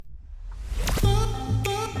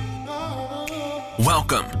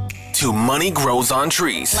Welcome to Money Grows on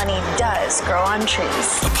Trees. Money does grow on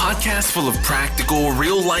trees. A podcast full of practical,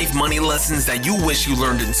 real-life money lessons that you wish you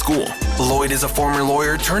learned in school. Lloyd is a former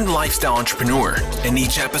lawyer turned lifestyle entrepreneur. In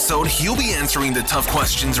each episode, he'll be answering the tough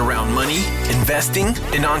questions around money, investing,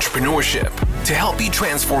 and entrepreneurship to help you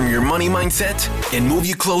transform your money mindset and move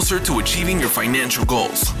you closer to achieving your financial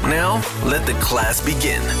goals. Now, let the class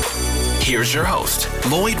begin. Here's your host,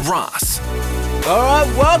 Lloyd Ross. All right,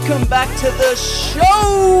 welcome back to the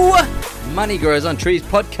show, Money Grows on Trees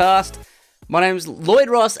podcast. My name is Lloyd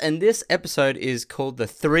Ross, and this episode is called The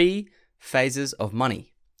 3 Phases of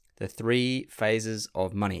Money. The 3 Phases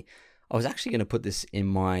of Money. I was actually going to put this in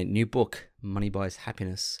my new book, Money Buys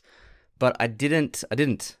Happiness, but I didn't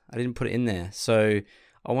put it in there. So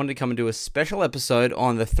I wanted to come and do a special episode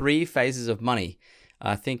on the 3 phases of money.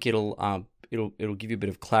 I think it'll give you a bit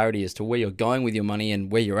of clarity as to where you're going with your money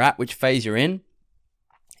and where you're at, which phase you're in.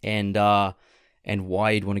 And why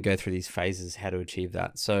you'd want to go through these phases, how to achieve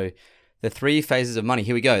that. So the 3 phases of money,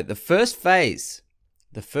 here we go. The first phase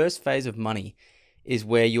of money is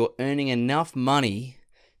where you're earning enough money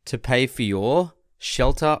to pay for your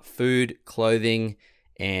shelter, food, clothing,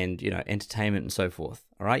 and entertainment and so forth.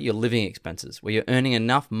 All right, your living expenses, where you're earning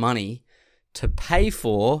enough money to pay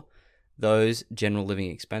for those general living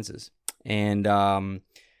expenses. And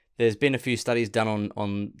there's been a few studies done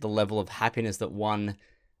on the level of happiness that one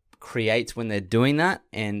creates when they're doing that,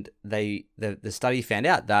 and the study found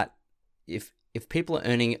out that if people are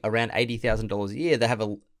earning around $80,000 a year, they have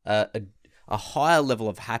a higher level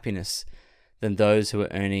of happiness than those who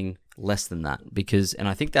are earning less than that. And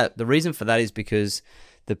I think that the reason for that is because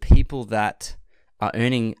the people that are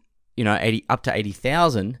earning up to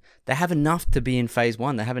 80,000, they have enough to be in phase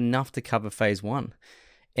 1. They have enough to cover phase 1.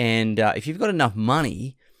 And if you've got enough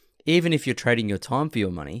money, even if you're trading your time for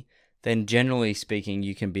your money, then generally speaking,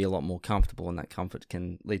 you can be a lot more comfortable, and that comfort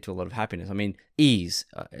can lead to a lot of happiness. I mean, ease,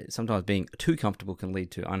 sometimes being too comfortable can lead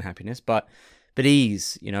to unhappiness, but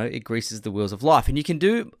ease, it greases the wheels of life, and you can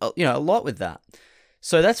do, a lot with that.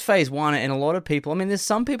 So that's phase 1, and a lot of people, there's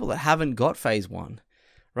some people that haven't got phase 1,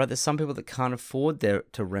 right? There's some people that can't afford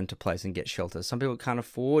to rent a place and get shelter. Some people can't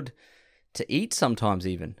afford to eat sometimes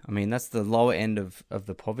even. That's the lower end of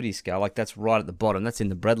the poverty scale. Like, that's right at the bottom. That's in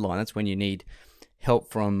the breadline. That's when you need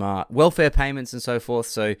help from welfare payments and so forth.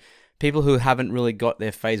 So people who haven't really got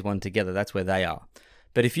their phase 1 together, that's where they are.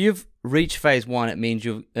 But if you've reached phase 1, it means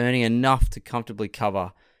you're earning enough to comfortably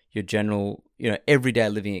cover your general, everyday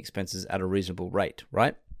living expenses at a reasonable rate,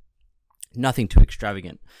 right? Nothing too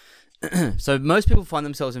extravagant. So most people find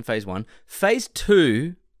themselves in phase 1. Phase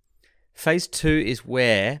 2 is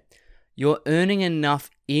where you're earning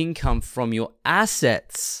enough income from your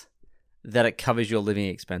assets that it covers your living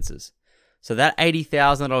expenses. So that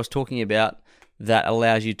 $80,000 that I was talking about, that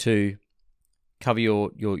allows you to cover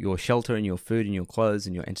your shelter and your food and your clothes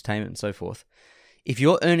and your entertainment and so forth. If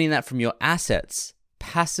you're earning that from your assets,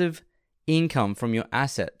 passive income from your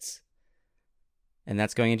assets, and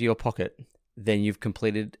that's going into your pocket, then you've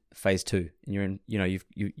completed phase 2, and you're in.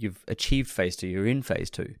 You've achieved phase 2. You're in phase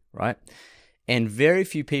 2, right? And very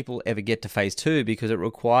few people ever get to phase 2 because it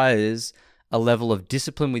requires a level of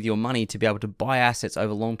discipline with your money to be able to buy assets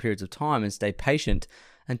over long periods of time and stay patient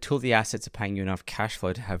until the assets are paying you enough cash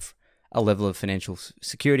flow to have a level of financial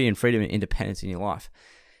security and freedom and independence in your life.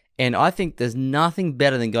 And I think there's nothing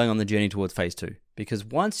better than going on the journey towards phase 2, because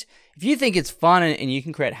if you think it's fun and you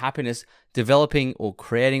can create happiness developing or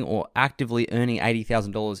creating or actively earning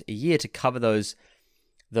 $80,000 a year to cover those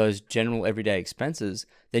general everyday expenses,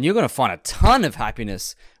 then you're going to find a ton of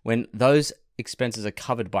happiness when those expenses are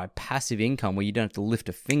covered by passive income, where you don't have to lift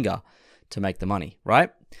a finger to make the money,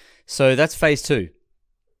 right? So that's phase 2.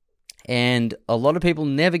 And a lot of people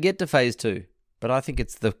never get to phase 2, but I think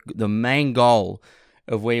it's the main goal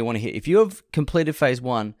of where you want to hit. If you have completed phase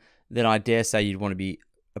 1, then I dare say you'd want to be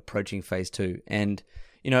approaching phase 2. And,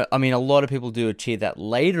 a lot of people do achieve that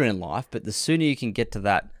later in life, but the sooner you can get to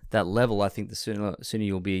that level, I think the sooner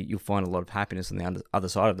you'll find a lot of happiness on the other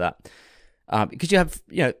side of that. Because you have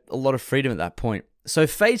a lot of freedom at that point. So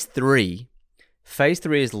phase 3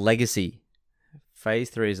 is legacy. Phase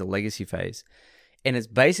 3 is a legacy phase, and it's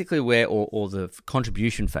basically where, or the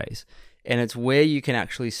contribution phase, and it's where you can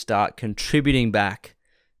actually start contributing back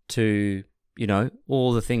to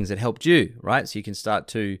all the things that helped you, right? So you can start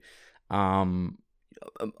to,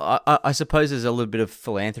 I suppose there's a little bit of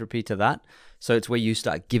philanthropy to that. So it's where you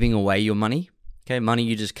start giving away your money, okay? Money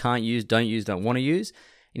you just can't use, don't want to use,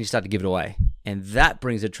 and you start to give it away. And that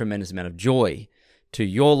brings a tremendous amount of joy to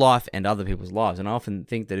your life and other people's lives. And I often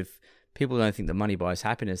think that if people don't think that money buys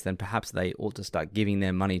happiness, then perhaps they ought to start giving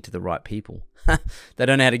their money to the right people. They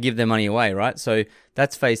don't know how to give their money away, right? So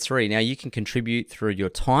that's phase 3. Now you can contribute through your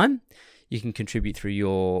time. You can contribute through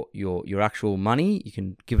your actual money. You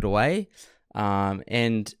can give it away.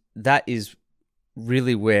 And that is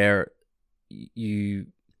really where you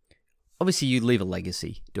leave a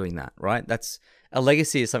legacy doing that, right? A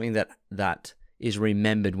legacy is something that is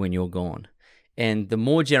remembered when you're gone. And the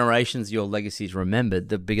more generations your legacy is remembered,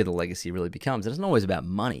 the bigger the legacy really becomes. And it's not always about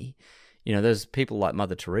money. There's people like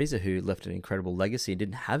Mother Teresa who left an incredible legacy and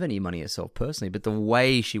didn't have any money herself personally, but the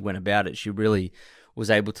way she went about it, she really was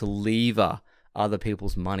able to lever other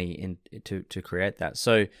people's money to create that.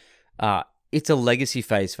 So it's a legacy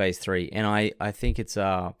phase 3, and I think it's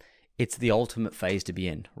the ultimate phase to be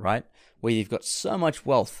in, right? Where you've got so much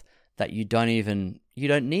wealth that you don't need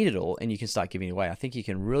it all, and you can start giving it away. I think you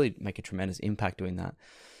can really make a tremendous impact doing that.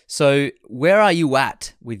 So where are you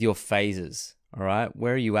at with your phases? All right,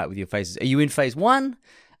 where are you at with your phases? Are you in phase 1?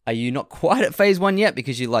 Are you not quite at phase 1 yet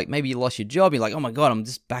because maybe you lost your job? You're like, oh my God, I'm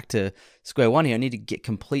just back to square one here. I need to get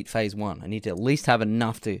complete phase 1. I need to at least have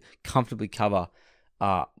enough to comfortably cover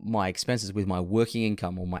my expenses with my working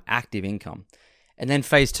income or my active income. And then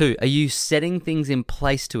phase 2, are you setting things in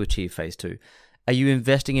place to achieve phase 2? Are you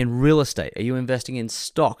investing in real estate? Are you investing in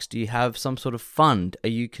stocks? Do you have some sort of fund? Are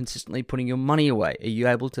you consistently putting your money away? Are you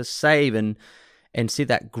able to save and see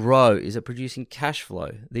that grow? Is it producing cash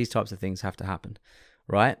flow? These types of things have to happen,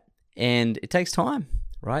 right? And it takes time,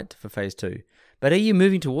 right, for phase 2. But are you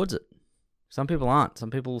moving towards it? Some people aren't. Some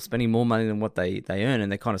people are spending more money than what they earn,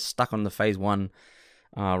 and they're kind of stuck on the phase 1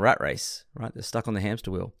 rat race, right? They're stuck on the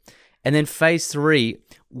hamster wheel. And then phase 3,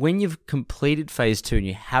 when you've completed phase 2 and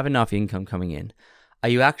you have enough income coming in, are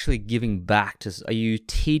you actually giving back? Are you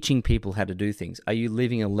teaching people how to do things? Are you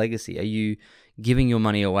leaving a legacy? Are you giving your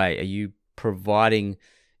money away? Are you providing,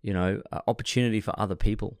 opportunity for other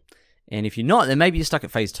people? And if you're not, then maybe you're stuck at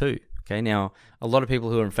phase 2. Okay. Now, a lot of people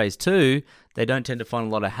who are in phase 2, they don't tend to find a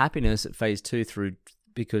lot of happiness at phase 2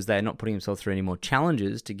 because they're not putting themselves through any more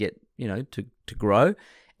challenges to get, to grow.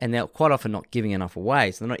 And they're quite often not giving enough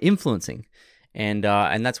away. So they're not influencing. And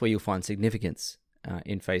that's where you'll find significance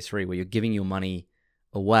in phase 3, where you're giving your money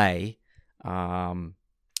away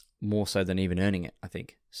more so than even earning it, I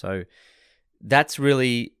think. So that's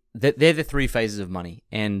really, they're the 3 phases of money.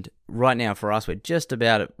 And right now for us, we're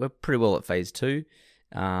pretty well at phase 2.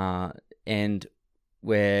 And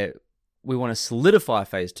where we want to solidify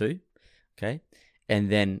phase 2, okay?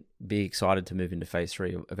 And then be excited to move into phase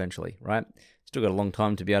 3 eventually, right? Still got a long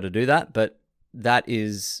time to be able to do that, but that's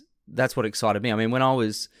what excited me. I mean, it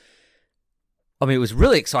was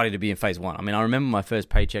really exciting to be in phase 1. I mean, I remember my first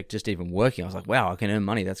paycheck just even working. I was like, wow, I can earn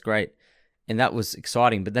money. That's great. And that was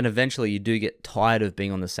exciting. But then eventually you do get tired of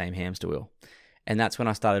being on the same hamster wheel. And that's when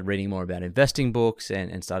I started reading more about investing books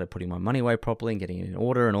and started putting my money away properly and getting it in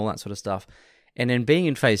order and all that sort of stuff. And then being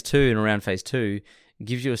in phase 2 and around phase 2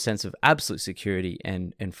 gives you a sense of absolute security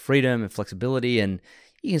and freedom and flexibility. And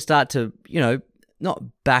you can start to, not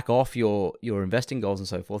back off your investing goals and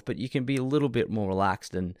so forth, but you can be a little bit more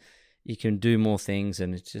relaxed and you can do more things.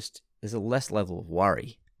 And there's a less level of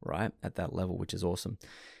worry, right, at that level, which is awesome.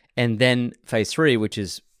 And then phase 3, which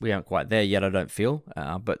is, we aren't quite there yet, I don't feel,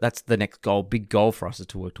 but that's the next goal, big goal for us, is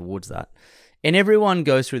to work towards that. And everyone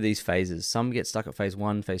goes through these phases. Some get stuck at phase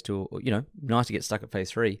 1, phase 2, or, nice to get stuck at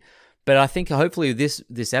phase 3. But I think hopefully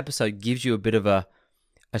this episode gives you a bit of a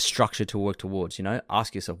structure to work towards.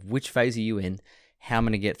 Ask yourself, which phase are you in? How am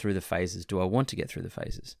I going to get through the phases? Do I want to get through the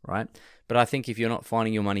phases, right? But I think if you're not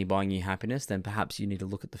finding your money buying you happiness, then perhaps you need to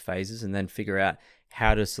look at the phases and then figure out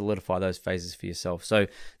how to solidify those phases for yourself. So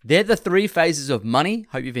they're the 3 phases of money.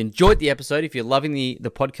 Hope you've enjoyed the episode. If you're loving the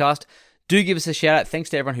podcast, do give us a shout out.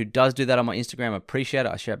 Thanks to everyone who does do that on my Instagram. I appreciate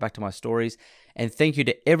it. I share it back to my stories. And thank you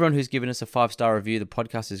to everyone who's given us a 5-star review. The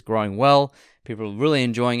podcast is growing well. People are really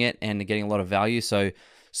enjoying it and getting a lot of value. So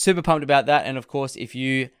super pumped about that. And of course, if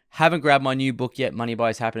you haven't grabbed my new book yet, Money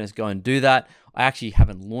Buys Happiness, go and do that. I actually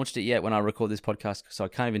haven't launched it yet when I record this podcast, so I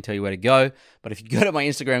can't even tell you where to go. But if you go to my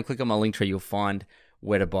Instagram, click on my link tree, you'll find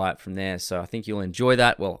where to buy it from there. So I think you'll enjoy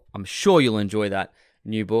that. Well, I'm sure you'll enjoy that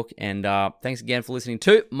new book. And thanks again for listening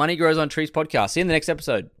to Money Grows on Trees podcast. See you in the next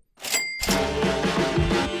episode.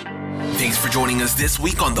 Thanks for joining us this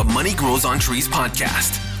week on the Money Grows on Trees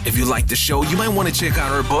podcast. If you like the show, you might want to check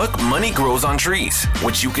out our book, Money Grows on Trees,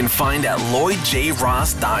 which you can find at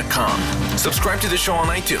LloydJRoss.com. Subscribe to the show on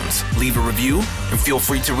iTunes, leave a review, and feel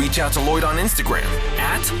free to reach out to Lloyd on Instagram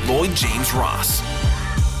at LloydJamesRoss.